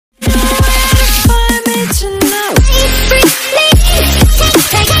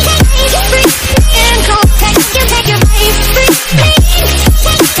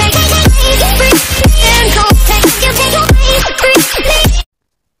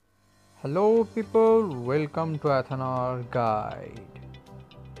Hello people, welcome to Athena guide.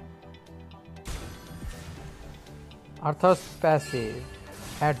 Arthur's passive.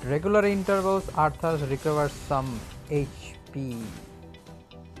 At regular intervals, Arthur recovers some HP.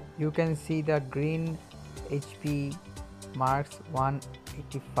 You can see the green HP marks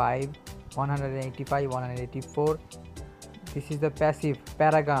 185, 185, 184. This is the passive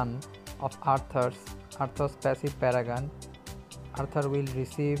paragon of Arthur's passive paragon. Arthur will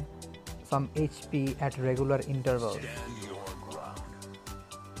receive some HP at regular intervals.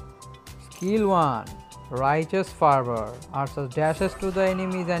 Skill 1. Righteous Fervor. Arthur dashes to the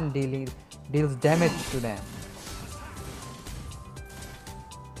enemies and deals damage to them.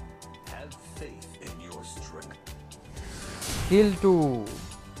 Have faith in your strength. Skill 2.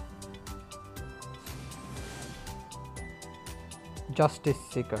 Justice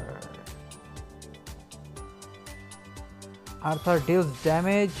Seeker. Arthur deals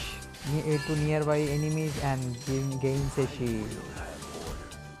damage to nearby enemies and gains a shield.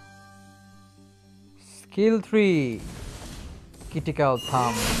 Skill 3. Critical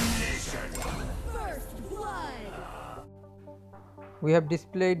Thumb. We have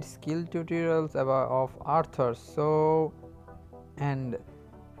displayed skill tutorials of Arthur, and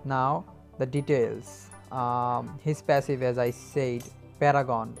now the details. His passive, as I said,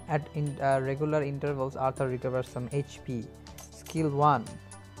 Paragon. At regular intervals, Arthur recovers some HP. Skill 1.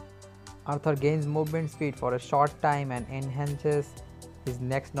 Arthur gains movement speed for a short time and enhances his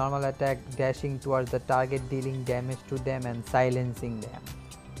next normal attack, dashing towards the target, dealing damage to them and silencing them.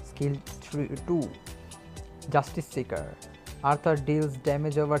 Skill 2. Justice Seeker. Arthur deals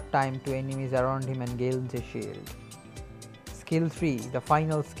damage over time to enemies around him and gains a shield. Skill 3. The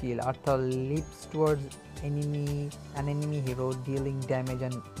final skill. Arthur leaps towards an enemy hero, dealing damage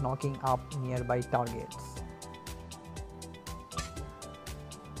and knocking up nearby targets.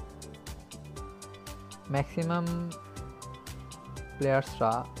 Maximum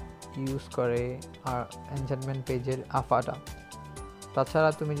প্লেয়ার্সরা use করে আর enchantment পেজের আফাটা। তাছাড়া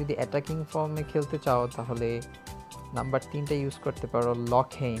তুমি যদি attacking ফর্মে খেলতে চাও তাহলে number 3টা ইউজ করতে পারো,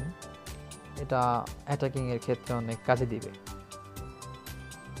 লকহেইম। এটা অ্যাটাকিংয়ের ক্ষেত্রে অনেক কাজে দিবে।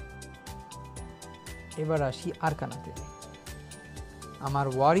 এবার আসি আরকানাতে। আমার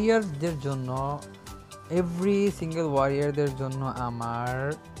ওয়ারিয়ারদের জন্য, এভরি সিঙ্গেল ওয়ারিয়ারদের জন্য আমার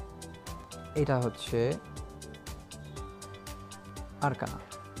এটা হচ্ছে আরকানা।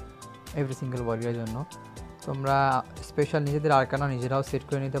 এভরি সিঙ্গেল ওয়ারিয়ারের জন্য তোমরা স্পেশাল নিজেদের আরকানা নিজেরাও সেট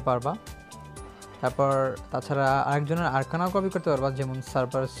করে নিতে পারবা। তারপর তাছাড়া আরেকজনের আরকানাও কপি করতে পারবা, যেমন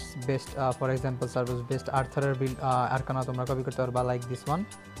servers best, for example servers best আর্থারের arcana তোমরা কপি করতে পারবা, লাইক দিস ওয়ান।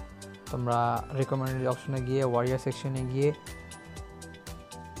 তোমরা রেকমেন্ডেড অপশনে গিয়ে ওয়ারিয়ার সেকশনে গিয়ে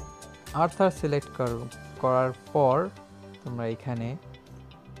আর্থার সিলেক্ট করার পর তোমরা এখানে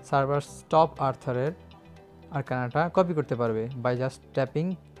সার্ভার টপ আর্থারের আরকানাটা কপি করতে পারবে by just tapping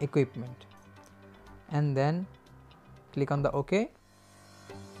equipment and then click on the ওকে।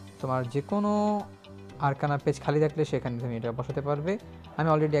 তোমার যে কোনো আরকানা পেজ খালি থাকলে সেখানে তুমি এটা বসাতে পারবে। আমি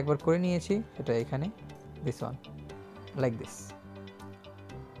অলরেডি একবার করে নিয়েছি, সেটা এখানে দিস ওয়ান, লাইক দিস।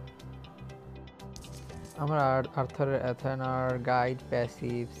 আমরা আর্থারের অ্যাথেনার guide,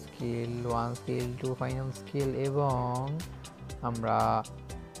 passive, skill 1, skill 2, final skill এবং আমরা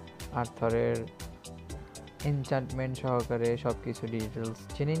আর্থারের এনচ্যান্টমেন্ট সহকারে সব কিছু ডিটেলস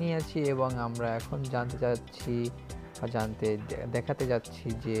জেনে নিয়েছি এবং আমরা এখন জানতে চাচ্ছি বা দেখাতে যাচ্ছি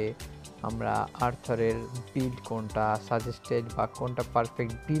যে আমরা আর্থারের বিল্ড কোনটা সাজেস্টেড বা কোনটা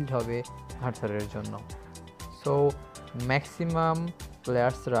পারফেক্ট বিল্ড হবে আর্থারের জন্য। সো ম্যাক্সিমাম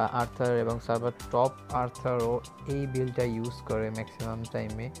প্লেয়ার্সরা আর্থার এবং সার্ভার টপ আর্থারও এই বিল্ডটা ইউজ করে ম্যাক্সিমাম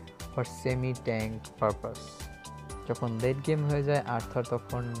টাইমে ফর সেমি ট্যাঙ্ক পারপাস। যখন লেট গেম হয়ে যায় আর্থার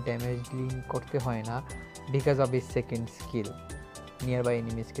তখন ড্যামেজ লিঙ্ক করতে হয় না, because of is second skill near by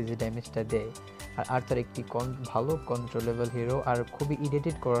এনিমিজকে যে ড্যামেজটা দেয়। আর আর্থার একটি ভালো কন্ট্রোলেবল হিরো আর খুবই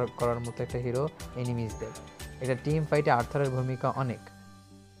ইরিটেট করার মতো একটা হিরো এনিমিজদের। এটা টিম ফাইটে আর্থারের ভূমিকা অনেক।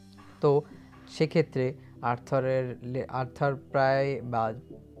 তো সেক্ষেত্রে আর্থার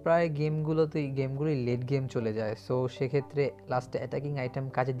প্রায় গেমগুলোই লেট গেম চলে যায়। সো সেক্ষেত্রে লাস্টে অ্যাটাকিং আইটেম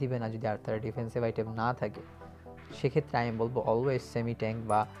কাজে দিবে না যদি আর্থারের ডিফেন্সিভ আইটেম না থাকে। সেক্ষেত্রে আমি বলবো অলওয়েজ সেমি ট্যাঙ্ক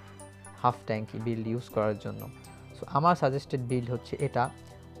বা হাফ ট্যাঙ্ক বিল্ড ইউজ করার জন্য। সো আমার সাজেস্টেড বিল্ড হচ্ছে এটা।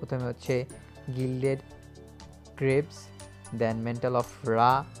 প্রথমে হচ্ছে gilded graves, then mental of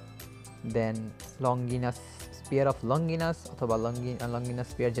রা, দেন লঙ্গিনাস স্পিয়ার অফ লঙ্গিনাস অথবা লঙ্গিনাস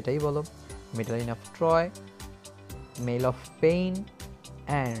স্পিয়ার যেটাই বলো, মেডালিন of Troy, mail of pain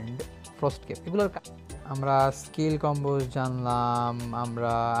and frost Cape. এগুলোর আমরা স্কিল কম্বোজ জানলাম,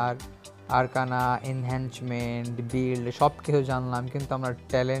 আমরা আর আরকানা, এনহ্যান্সমেন্ট, বিল্ড সব কিছু জানলাম, কিন্তু আমরা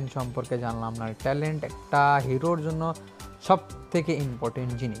ট্যালেন্ট সম্পর্কে জানলাম না। ট্যালেন্ট একটা হিরোর জন্য সব থেকে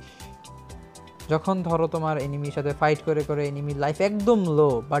ইম্পর্টেন্ট জিনিস। যখন ধরো তোমার এনিমির সাথে ফাইট করে করে এনিমির লাইফ একদম লো,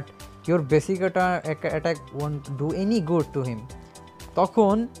 but your basic attack want do any good to him,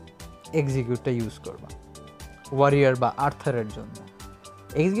 তখন এক্সিকিউটটা ইউজ করবা ওয়ারিয়ার বা আর্থারের জন্য।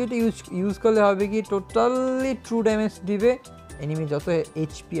 এক্সিকিউট ইউজ করলে হবে কি, টোটালি ট্রু ড্যামেজ দিবে, এনিমি যত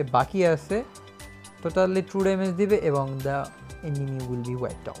এইচপি বাকি আছে টোটালি ট্রু ড্যামেজ দিবে এবং the enemy will be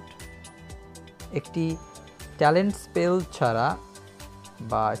wiped out. একটি ট্যালেন্ট স্পেল ছাড়া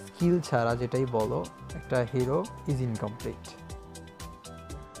বা স্কিল ছাড়া যেটাই বলো, একটা হিরো ইজ ইনকমপ্লিট।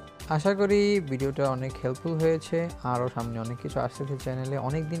 আশা করি ভিডিওটা অনেক হেল্পফুল হয়েছে। আরও সামনে অনেক কিছু আসতেছে চ্যানেলে।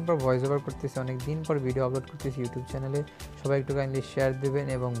 অনেক দিন পর ভয়েস ওভার করতেছি, অনেক দিন পর ভিডিও আপলোড করতেছি ইউটিউব চ্যানেলে। সবাই একটু কাইন্ডলি শেয়ার দেবেন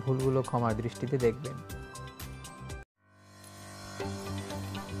এবং ভুলগুলো ক্ষমার দৃষ্টিতে দেখবেন।